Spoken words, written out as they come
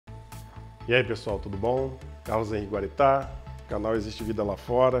E aí pessoal, tudo bom? Carlos Henrique Guaritá, canal Existe Vida lá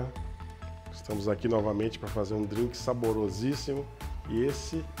fora. Estamos aqui novamente para fazer um drink saborosíssimo e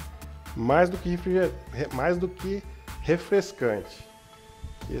esse mais do que refrescante.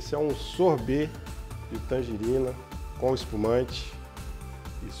 Esse é um sorbet de tangerina com espumante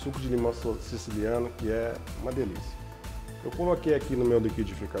e suco de limão siciliano, que é uma delícia. Eu coloquei aqui no meu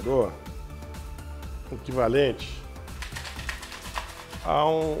liquidificador o equivalente a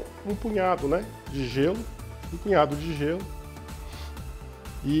um punhado, né, de gelo, um punhado de gelo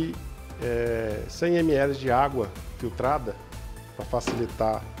e 100 ml de água filtrada para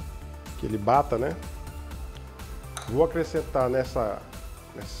facilitar que ele bata, né? Vou acrescentar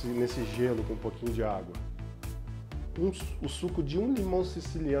nesse gelo com um pouquinho de água o suco de um limão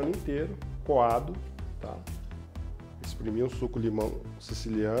siciliano inteiro, coado, tá? Exprimi um suco de limão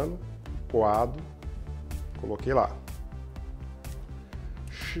siciliano, coado, coloquei lá.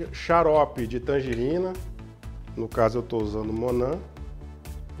 Xarope de tangerina, no caso eu estou usando Monin,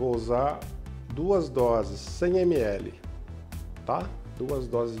 vou usar 2 doses 100 ml, tá? 2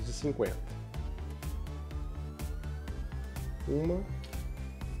 doses de 50. Uma.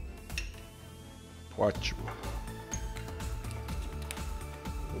 Ótimo.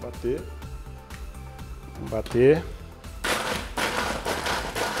 Vou bater. Vou bater.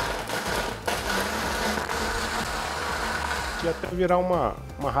 E até virar uma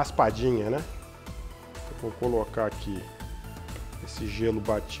raspadinha, né? Eu vou colocar aqui esse gelo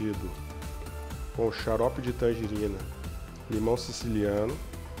batido com o xarope de tangerina, limão siciliano.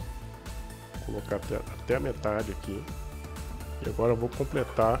 Vou colocar até a metade aqui. E agora eu vou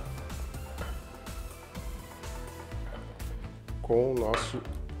completar com o nosso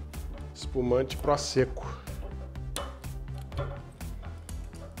espumante prosecco.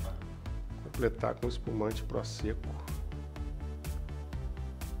 Completar com o espumante prosecco.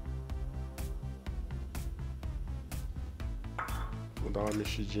 Vou dar uma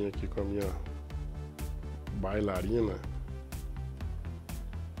mexidinha aqui com a minha bailarina.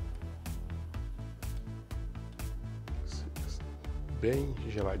 Bem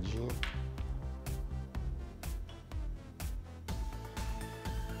geladinho.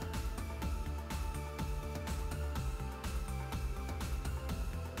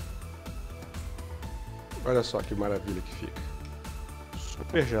 Olha só que maravilha que fica.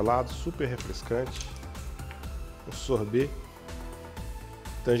 Super gelado, super refrescante. Um sorbet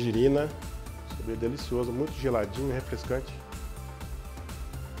tangerina, sorbet delicioso, muito geladinho, refrescante.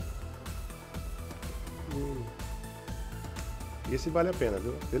 Esse vale a pena,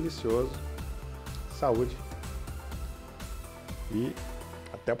 viu? Delicioso. Saúde. E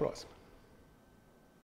até a próxima.